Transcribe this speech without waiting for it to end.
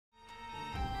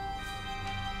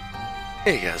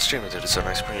Hey guys, Jamie did this on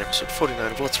episode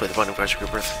 49 of Let's Play the Binding of Isaac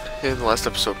Rebirth. In the last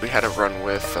episode, we had a run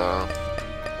with,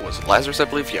 what was it, Lazarus, I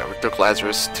believe? Yeah, we took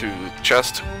Lazarus to the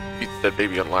chest, beat that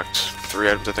baby, unlocked 3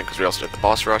 items, I think, because we also did the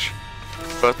boss rush.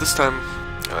 But this time,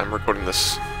 I'm recording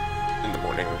this in the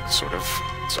morning, sort of,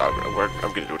 so I'm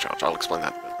going to do a challenge. I'll explain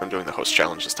that. I'm doing the host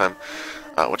challenge this time,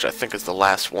 which I think is the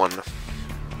last one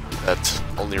that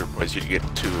only requires you to get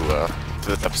to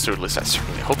the episode. At least I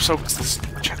certainly hope so, because this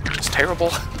challenge is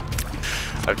terrible.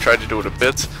 I've tried to do it a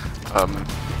bit.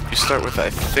 You start with, I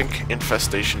think,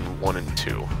 Infestation 1 and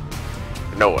 2.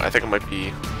 No, I think it might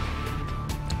be...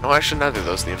 No, actually neither of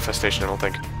those the Infestation, I don't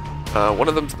think. One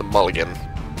of them's the Mulligan,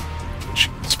 which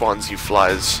spawns you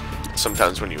flies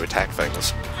sometimes when you attack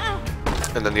things.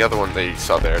 And then the other one they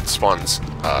saw there, it spawns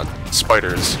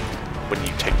spiders when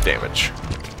you take damage.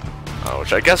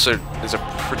 Which I guess is a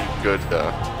pretty good,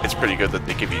 it's pretty good that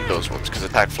they give you those ones, because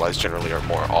attack flies generally are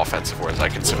more offensive, whereas I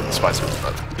consider the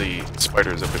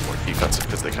spiders a bit more defensive,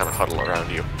 because they kind of huddle around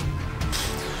you.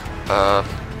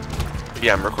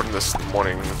 Yeah, I'm recording this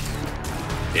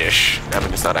morning-ish. I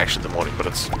mean, it's not actually the morning, but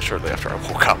it's shortly after I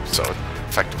woke up, so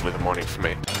effectively the morning for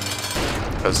me.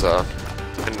 Because,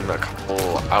 in a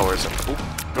couple hours, I'm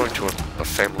going to a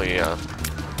family,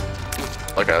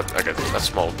 like a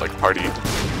small, like, party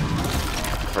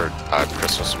for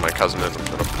Christmas with my cousin and a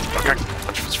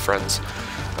bunch of his friends.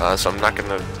 So I'm not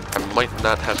gonna... I might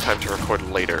not have time to record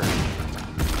later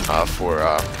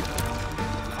for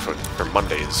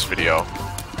Monday's video.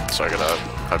 So I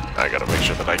gotta make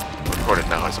sure that I record it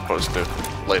now as opposed to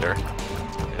later.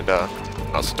 And I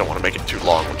also don't want to make it too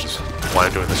long, which is why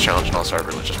I'm doing this challenge. And also I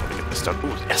really just want to get this done.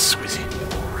 Ooh, yes, squeezy.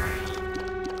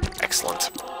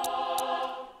 Excellent.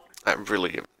 I'm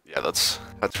really... Yeah, that's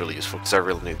really useful, because I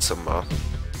really need some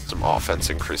offense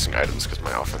increasing items, because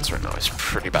my offense right now is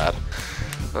pretty bad.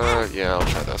 Yeah, I'll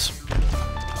try this.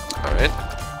 Alright.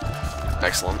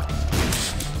 Excellent.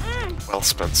 Well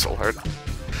spent, soul heart.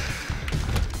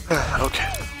 Okay.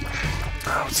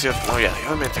 What's the other... Oh yeah, the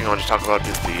other main thing I want to talk about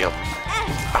is the,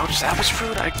 ouch, that was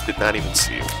rude, I did not even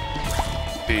see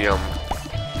the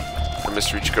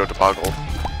Mr. Ichigo Toboggle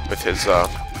with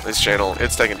his channel.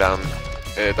 It's taken down.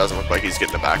 It doesn't look like he's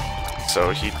getting it back.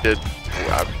 So he did...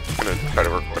 I'm gonna try to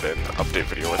record an update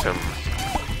video with him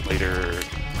later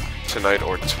tonight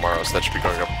or tomorrow, so that should be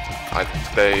going up either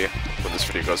today when this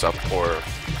video goes up, or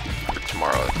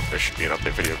tomorrow. There should be an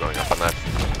update video going up on that.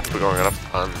 We're going up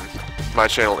on my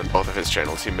channel and both of his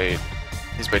channels. He's made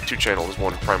 2 channels,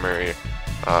 one primary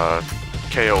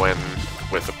KON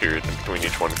with a period in between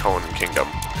each one. Koen Kingdom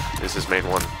is his main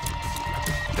one,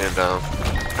 and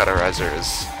Kataraiser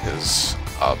is his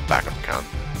backup account.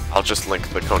 I'll just link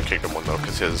the Koen Kingdom one though,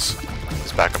 because his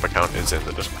backup account is in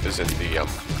the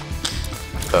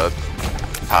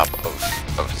top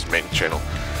of his main channel.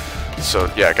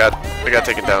 So yeah, I got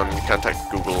taken down. Contacted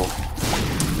Google.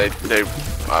 They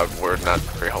were not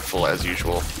very helpful as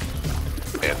usual,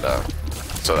 and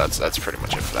so that's pretty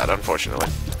much it for that. Unfortunately,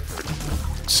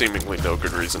 for seemingly no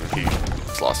good reason,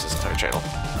 he's lost his entire channel.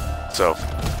 So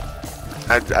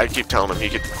I keep telling him he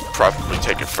could probably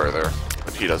take it further,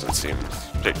 but he doesn't seem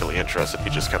particularly interested. He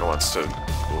just kind of wants to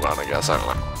move on, I guess. I don't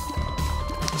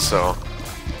know. So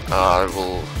I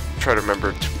will try to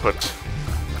remember to put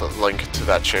the link to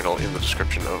that channel in the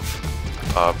description of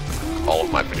all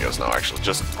of my videos now, actually,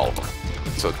 just all of them.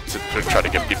 So to try to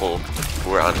get people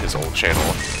who are on his old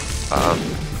channel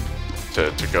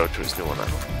to go to his new one.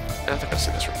 I think I've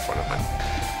seen this room before, never mind.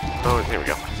 Oh, here we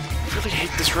go. I really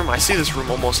hate this room. I see this room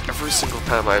almost every single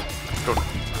time I go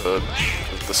to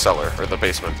the cellar, or the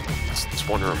basement. It's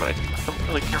one room I don't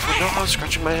really care for. No, I was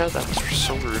scratching my head. That was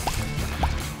so rude.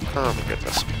 Oh my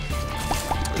goodness.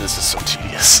 This is so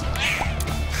tedious.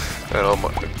 I'm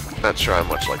not sure how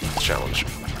much like this challenge.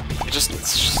 It just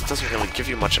doesn't really give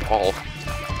you much at all.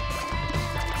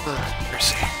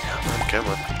 Mercy. Come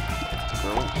on.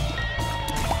 No.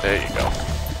 There you go.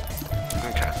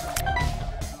 Okay.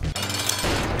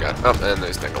 And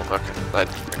there's Dingle. Okay. I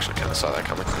actually kind of saw that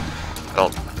coming. I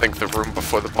don't think the room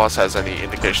before the boss has any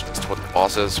indication as to what the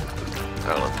boss is.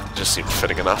 I don't know. It just seemed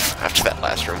fitting enough after that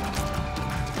last room.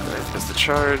 There's the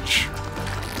charge.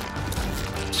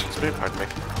 Excuse me, pardon me.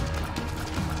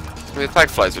 I mean, attack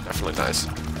flies are definitely nice.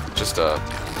 Just a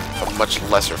much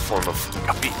lesser form of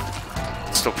guppy.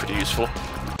 It's still pretty useful,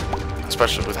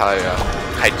 especially with high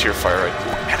tier fire rate.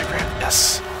 Ooh, pentagram,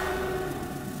 yes.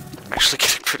 I'm actually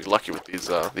getting pretty lucky with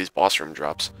these boss room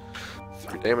drops.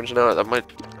 3 damage now. That might.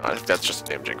 I think that's just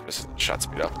a damage increase. Shot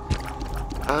speed up.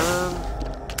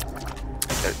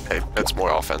 Hey, that's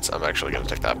more offense. I'm actually gonna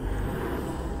take that. I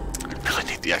really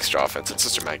need the extra offense, and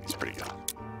Sister Maggie's pretty good.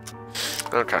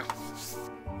 Okay.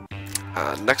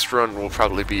 Next run will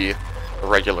probably be a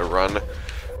regular run.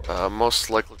 Most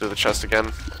likely to the chest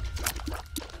again.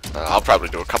 I'll probably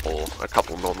do a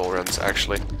couple normal runs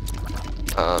actually.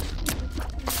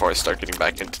 Before I start getting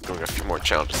back into doing a few more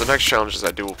challenges. The next challenges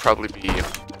I do will probably be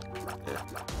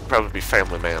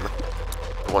Family Man,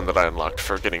 the one that I unlocked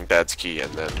for getting Dad's key,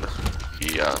 and then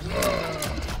the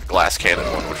glass cannon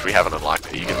one, which we haven't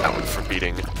unlocked. You get that one for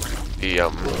beating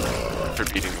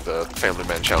the Family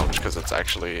Man challenge, because it's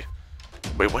actually.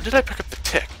 Wait, when did I pick up the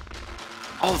tick?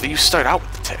 Oh, you start out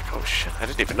with the tick. Oh shit, I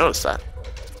didn't even notice that.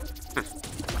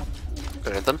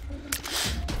 Anthem.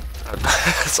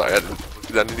 Sorry, I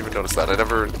didn't even notice that.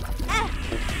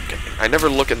 I never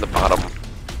look in the bottom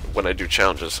when I do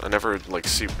challenges. I never like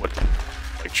see what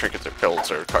like trinkets or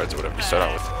pills or cards or whatever you start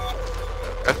out with.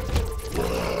 Okay.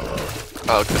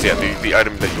 Because yeah, the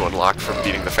item that you unlock from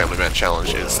beating the Family Man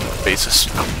challenge is the basis,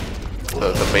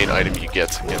 the main item you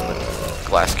get in the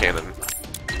glass cannon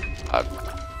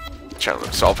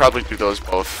challenge. So I'll probably do those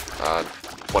both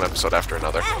one episode after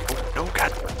another. Oh, no,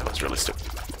 God, that was really stupid.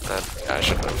 Yeah, I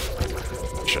shouldn't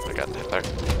have gotten hit there.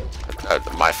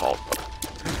 My fault.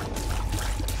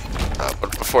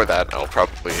 But before that, I'll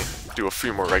probably do a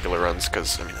few more regular runs,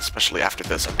 because, I mean, especially after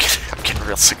this, I'm getting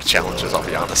real sick of challenges, I'll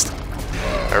be honest.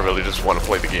 I really just want to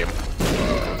play the game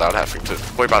without having to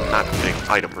worry about not getting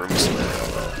item rooms.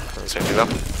 Let's do that.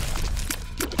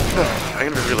 I'm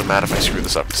gonna be really mad if I screw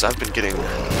this up, because I've been getting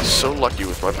so lucky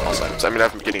with my boss items. I mean, I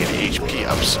haven't been getting any HP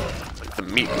ups. Like, the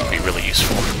meat would be really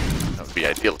useful. That would be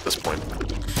ideal at this point.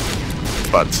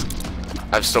 But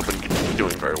I've still been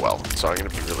doing very well, so I'm gonna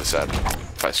be really sad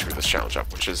if I screw this challenge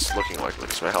up, which is looking likely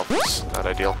because my health is not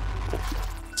ideal.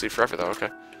 Let's see forever though, okay.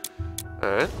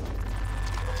 Alright.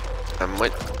 I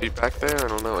might be back there, I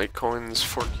don't know, 8 coins,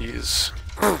 4 keys.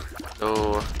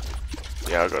 No.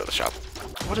 Yeah, I'll go to the shop.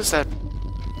 What is that?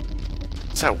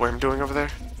 What's that worm doing over there?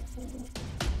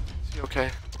 Is he okay?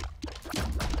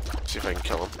 Let's see if I can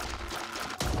kill him.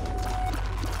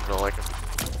 I don't like him.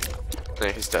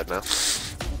 Hey, he's dead now.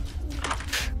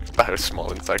 About a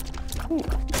small insect. Ooh,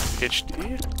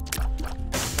 HD?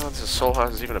 Oh, this is soul heart.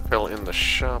 There's even a pill in the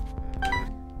shop.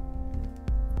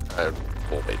 I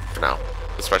will wait for now.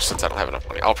 Especially since I don't have enough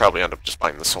money. I'll probably end up just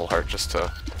buying the soul heart just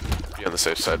to be on the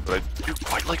safe side, but I do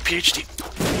quite like PhD.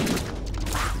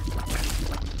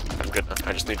 I'm good now.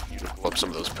 I just need you to pull up some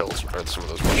of those pills, or some of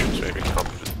those mushrooms maybe. Oh,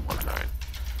 just one. Alright.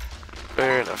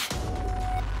 Fair enough.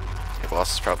 Okay,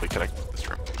 boss is probably connected to this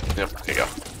room. Yep, there you go.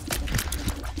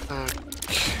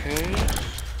 Okay.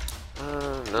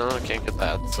 No, I can't get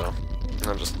that, so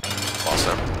I'll just lost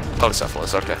him.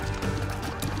 Polycephalus, okay.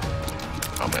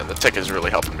 Oh man, the tick is really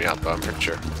helping me out though, I'm pretty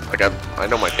sure. Like, I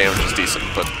know my damage is decent,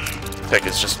 but the tick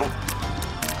is just... The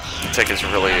tick is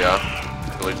really,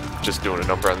 really just doing a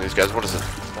number on these guys. What is it?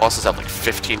 Bosses have like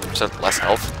 15% less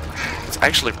health. It's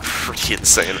actually pretty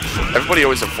insane. Everybody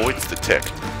always avoids the tick,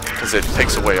 because it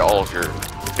takes away all of your...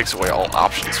 It takes away all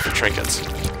options for trinkets.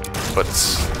 But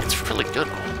it's really good.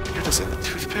 Oh, you're just in the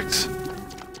toothpicks?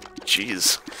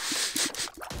 Jeez.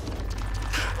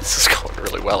 This is going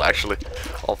really well, actually,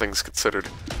 all things considered.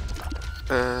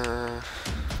 What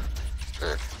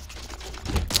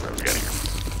do we got here?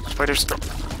 Spiders? No.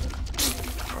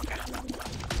 Okay.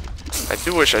 I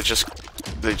do wish they just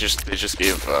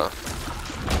gave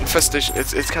infestation.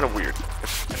 It's kind of weird.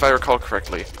 If I recall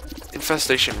correctly,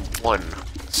 infestation 1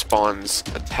 spawns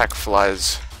attack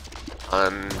flies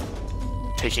on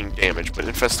taking damage, but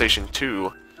infestation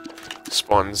 2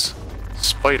 spawns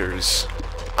spiders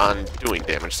on doing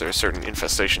damage. There are certain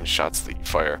infestation shots that you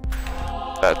fire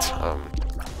that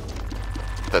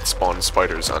spawn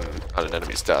spiders on an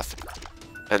enemy's death,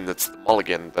 and it's the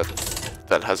mulligan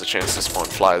that has a chance to spawn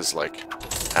flies like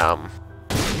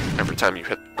every time you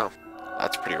hit. Oh,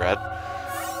 that's pretty rad.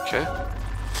 Okay.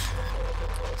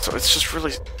 So it's just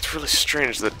really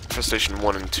strange that infestation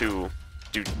 1 and 2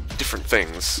 do different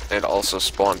things and also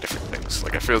spawn different things.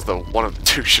 Like, I feel as though one of the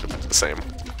two should have been the same.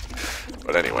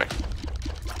 But anyway.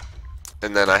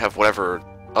 And then I have whatever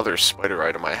other spider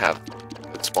item I have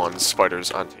that spawns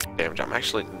spiders on taking damage. I'm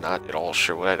actually not at all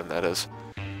sure what item that is.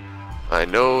 I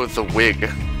know the wig,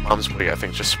 Mom's wig, I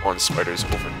think just spawns spiders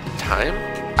over time.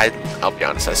 I'll be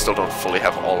honest, I still don't fully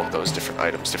have all of those different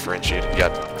items differentiated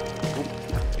yet.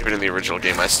 Even in the original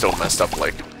game, I still messed up,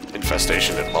 like,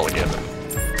 infestation and mulligan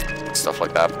and stuff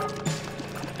like that.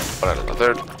 But I don't know,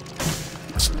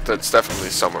 that's definitely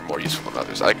some are more useful than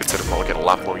others. I consider mulligan a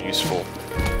lot more useful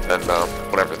than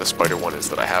whatever the spider one is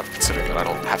that I have, considering that I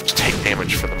don't have to take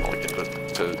damage for the mulligan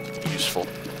to be useful.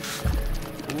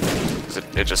 Because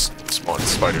it just spawns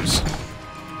spiders.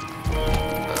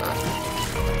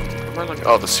 Come I like?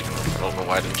 Oh, the secret. I don't know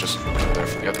why I didn't just go there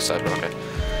from the other side, but okay.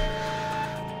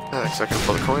 Second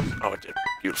for the coin. Oh, it did.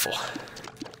 Beautiful.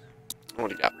 What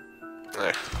do you got?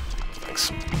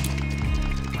 Thanks.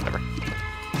 Whatever.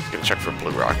 Gonna check for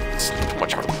blue rock. It's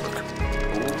much harder to look.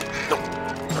 Ooh,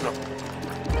 no.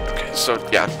 Okay, so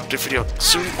yeah, do video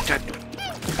soon. God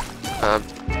damn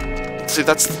it. See,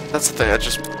 that's the thing. That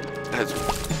just has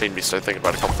made me start thinking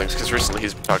about a couple things, because recently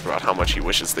he's been talking about how much he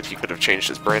wishes that he could have changed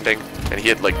his branding, and he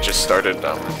had like just started.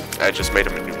 I just made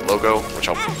him a new logo, which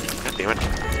God damn it,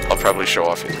 I'll probably show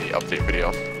off in the update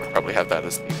video. I'll probably have that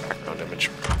as the background image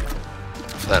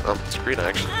for that screen. I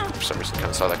actually, for some reason, kind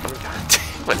of saw that coming. God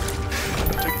damn it!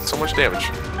 I'm taking so much damage.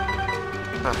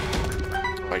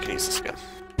 Oh, I can use this again.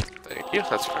 Thank you.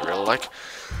 That's what I really like.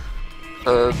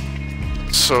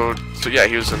 So yeah,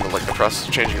 he was in the process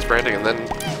of changing his branding, and then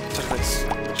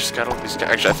just got all these.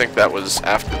 Actually, I think that was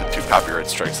after the 2 copyright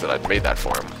strikes that I'd made that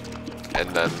for him, and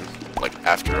then like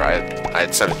after I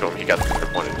had sent it to him, he got the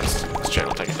 3rd one in his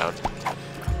channel taken down.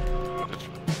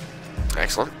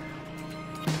 Excellent.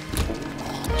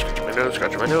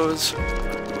 Scratching my nose.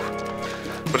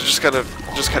 But it just kind of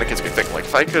gets me thinking. Like,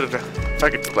 if I could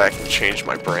go back and change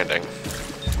my branding,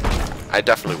 I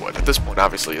definitely would. At this point,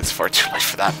 obviously, it's far too late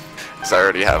for that, because I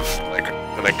already have like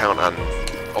an account on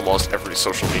almost every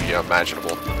social media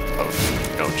imaginable of,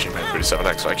 you know,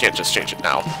 G-Man37X, so I can't just change it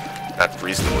now. Not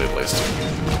reasonably, at least.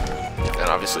 And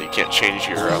obviously, you can't change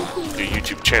your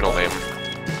YouTube channel name.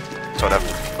 So I'd have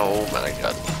to. Oh my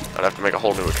god. I'd have to make a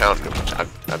whole new account, which I'm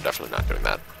definitely not doing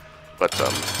that. But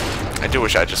I do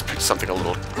wish I just picked something a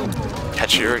little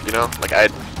catchier, you know? Like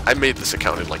I made this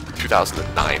account in like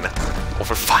 2009,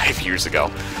 over 5 years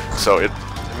ago. So it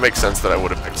makes sense that I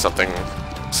would have picked something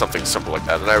simple like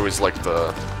that. And I always liked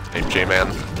the name J-Man,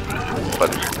 but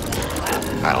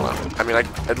I don't know. I mean,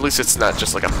 at least it's not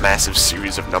just like a massive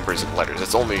series of numbers and letters.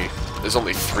 There's only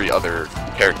 3 other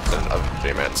characters other than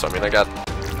J-Man. So I mean, I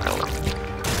don't know.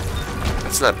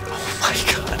 It's not. Oh my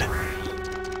god.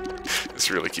 This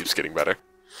really keeps getting better.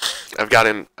 I've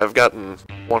gotten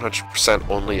 100%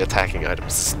 only attacking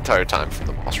items this entire time from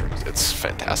the boss rooms. It's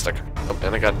fantastic. Oh,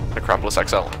 and I got Necropolis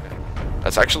XL.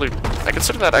 That's actually, I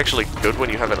consider that actually good when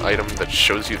you have an item that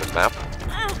shows you the map,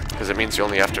 because it means you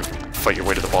only have to fight your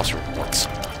way to the boss room once.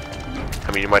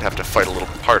 I mean, you might have to fight a little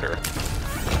bit harder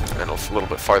and a little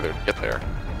bit farther to get there,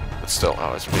 but still,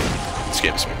 this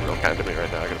game's being real kind to me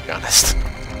right now, I gotta be honest.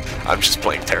 I'm just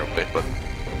playing terribly, but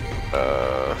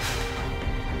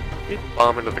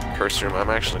bomb into the curse room, I'm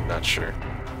actually not sure.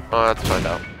 I'll have to find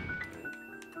out.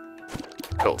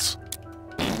 Pills.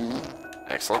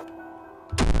 Excellent.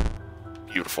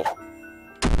 Beautiful.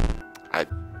 I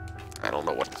don't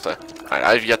know what to say.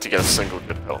 I've yet to get a single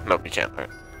good pill. Nope, you can't. Alright.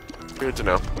 Good to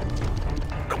know.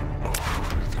 Nope. Oh,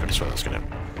 I just thought that was gonna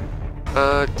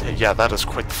happen. Yeah, that is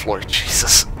quite the floor.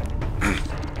 Jesus.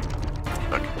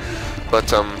 Okay.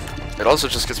 But, it also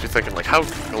just gets me thinking, like, how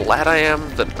glad I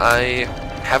am that I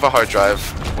have a hard drive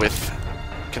with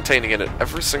containing in it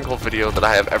every single video that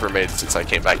I have ever made since I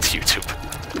came back to YouTube.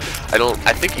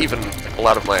 I think even a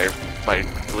lot of my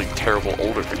really terrible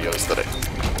older videos that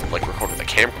I like recorded with a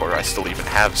camcorder, I still even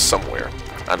have somewhere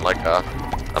on like a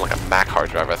Mac hard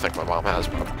drive. I think my mom has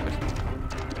probably.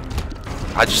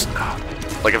 I just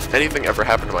like, if anything ever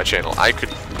happened to my channel, I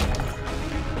could,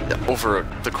 over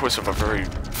the course of a very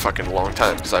fucking long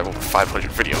time, because I have over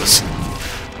 500 videos,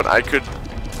 but I could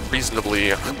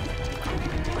reasonably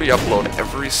re-upload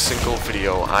every single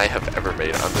video I have ever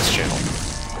made on this channel.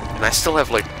 And I still have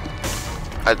like,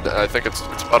 I think it's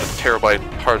about a terabyte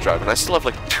hard drive, and I still have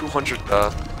like 200,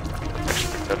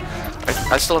 actually,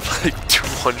 I still have like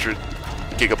 200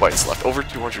 gigabytes left, over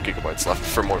 200 gigabytes left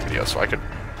for more videos, so I could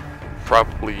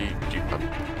probably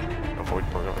avoid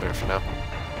going over there for now.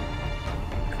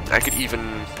 I could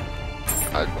even,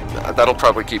 that'll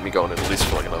probably keep me going at least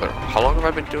for like another, how long have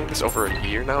I been doing this? Over a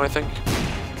year now, I think,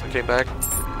 since I came back.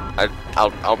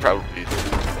 I'll probably,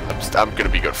 I'm gonna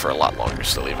be good for a lot longer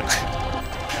still even.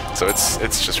 So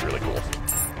it's just really cool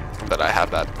that I have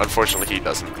that. Unfortunately, he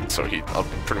doesn't, so he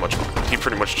pretty much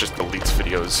just deletes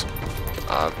videos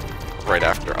right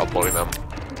after uploading them.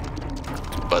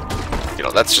 But you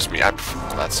know, that's just me.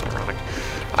 That's ironic.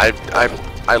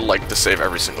 I like to save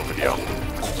every single video,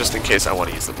 just in case I want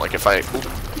to use them. Like if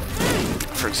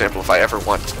for example, if I ever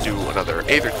want to do another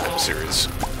Aether Time series,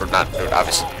 or not,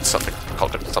 obviously it's something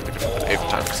different than Aether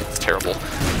Time because it's terrible,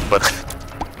 but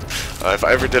if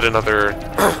I ever did another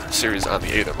series on the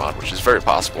Aether mod, which is very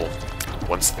possible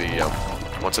once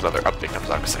another update comes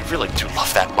out, because I really do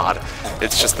love that mod.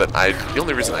 It's just that the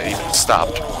only reason I even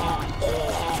stopped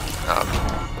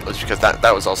was because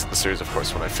that was also the series, of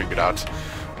course, when I figured out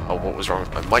what was wrong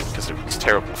with my mic, because it was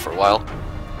terrible for a while.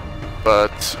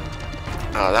 But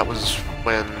that was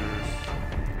when...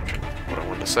 what I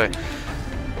wanted to say.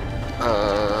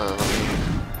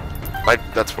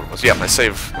 That's what it was. Yeah, my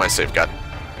save got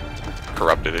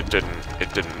corrupted. It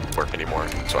didn't work anymore,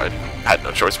 so I had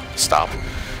no choice but to stop.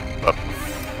 But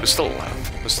it was still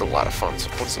a lot of fun. So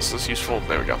once this is useful,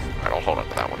 there we go. Alright, I'll hold on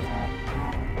to that one.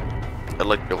 I'd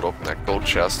like to be able to open that gold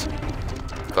chest,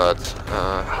 but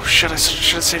oh shit! I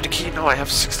should have saved a key. No, I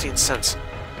have 16 cents.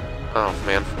 Oh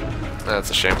man, that's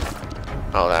a shame.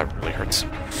 Oh, that really hurts.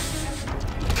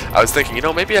 I was thinking, you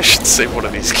know, maybe I should save one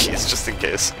of these keys just in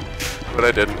case, but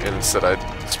I didn't. And instead, I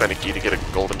spent a key to get a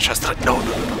golden chest that no,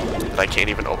 that I can't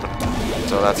even open.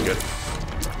 So that's good.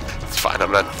 It's fine.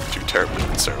 I'm not too terribly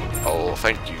concerned. Oh,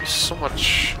 thank you so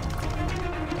much.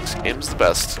 This game's the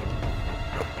best.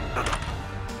 No.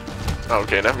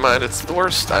 Okay, never mind. It's the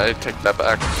worst. I take that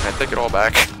back. I take it all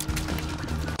back.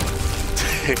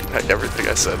 Take back everything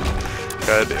I said.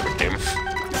 God damn it, game.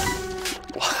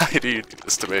 Why do you do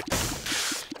this to me?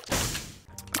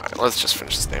 Alright, let's just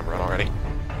finish this damn run already.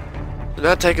 Did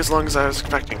not take as long as I was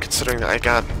expecting, considering that I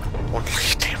got only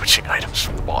damaging items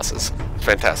from the bosses.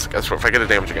 Fantastic. I swear, if I get a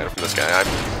damaging item from this guy, I'm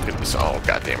gonna be so... oh,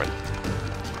 god damn it.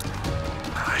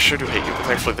 I sure do hate you, but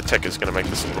thankfully the tech is gonna make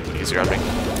this a little bit easier on me.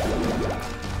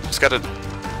 Just gotta...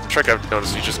 trick I've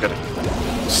noticed, you just gotta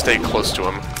stay close to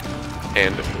him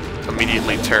and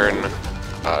immediately turn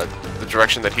the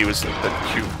direction that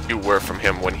you were from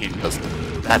him when he does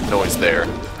that noise there.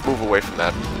 Move away from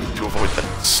that to avoid that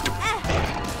stupid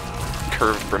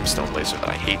curved brimstone laser that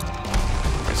I hate.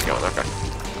 Where's he going?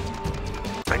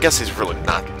 Okay. I guess he's really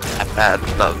not that bad.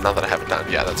 Now that I have it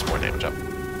down. Yeah, that's more damage up.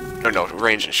 Or no,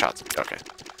 range and shots. Okay.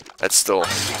 That's still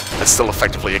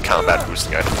effectively a combat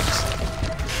boosting item.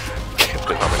 Can't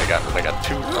believe how many I got. I got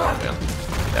 2. Oh man.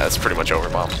 Yeah, that's pretty much over,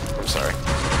 Mom. I'm sorry.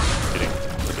 Getting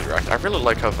really wrecked. I really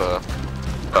like how the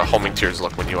homing tears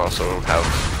look when you also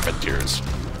have red tears.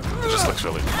 It just looks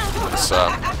really nice,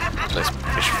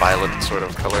 nice violet sort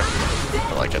of color.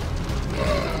 I like it.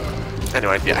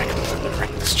 Anyway, yeah, I can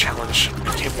break this challenge.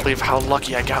 I can't believe how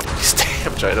lucky I got with these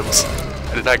damage items.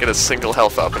 I did not get a single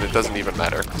health up, and it doesn't even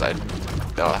matter, because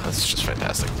no, that's just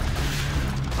fantastic.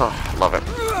 Oh, love it.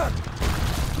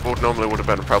 What normally would have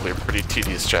been probably a pretty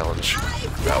tedious challenge,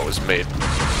 that was made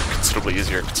considerably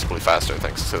easier, considerably faster,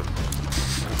 thanks to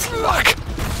luck.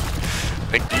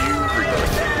 Thank you,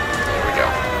 Rebirth. There we go.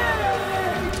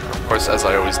 Of course, as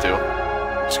I always do,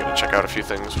 I'm just gonna check out a few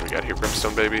things. We got here,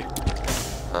 Brimstone Baby.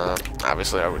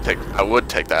 Obviously, I would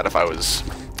take that if I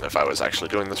was actually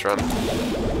doing this run.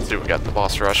 Let's see what we got in the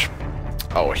boss rush.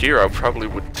 Oh, here I probably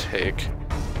would take.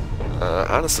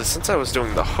 Honestly, since I was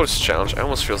doing the host challenge, I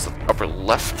almost feel that the upper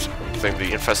left thing,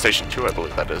 the Infestation 2, I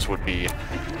believe that is, would be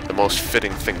the most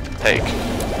fitting thing to take.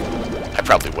 I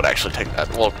probably would actually take that.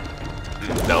 Well,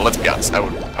 no, let's be honest. I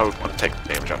would want to take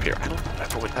the damage up here. I don't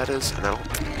remember what that is, and I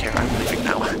don't care. I'm leaving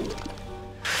now.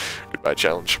 Goodbye,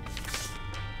 challenge.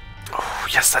 Oh,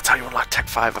 yes, that's how you unlock Tech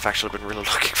 5. I've actually been really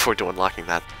looking forward to unlocking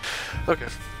that. Okay,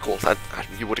 cool.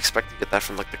 You would expect to get that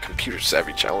from, like, the computer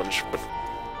savvy challenge, but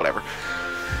whatever.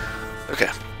 Okay,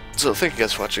 so thank you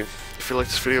guys for watching. If you like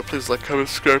this video, please like, comment,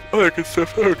 subscribe, all that good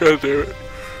stuff. Oh, god damn it.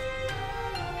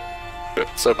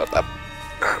 Yeah, sorry about that.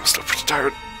 I'm still pretty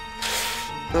tired.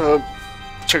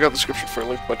 Check out the description for a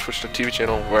link to my Twitch.tv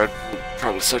channel, where I'd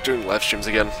probably start doing live streams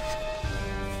again.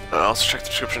 Also check the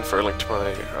description for a link to my,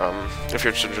 if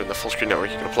you're interested in joining the full screen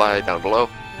network, you can apply down below.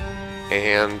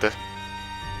 And,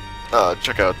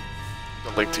 check out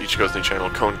the link to Ichigo's new channel,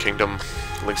 Cone Kingdom,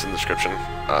 links in the description.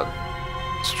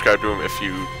 Subscribe to him if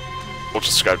you, well,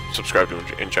 just subscribe to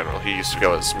him in general. He used to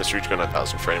go as Mr. Ichigo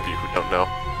 9000 for any of you who don't know.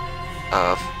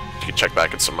 You can check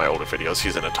back at some of my older videos,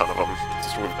 he's in a ton of them.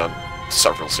 We've done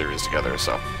several series together,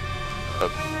 so.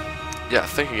 Yeah,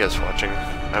 thank you guys for watching.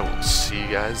 I will see you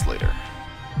guys later.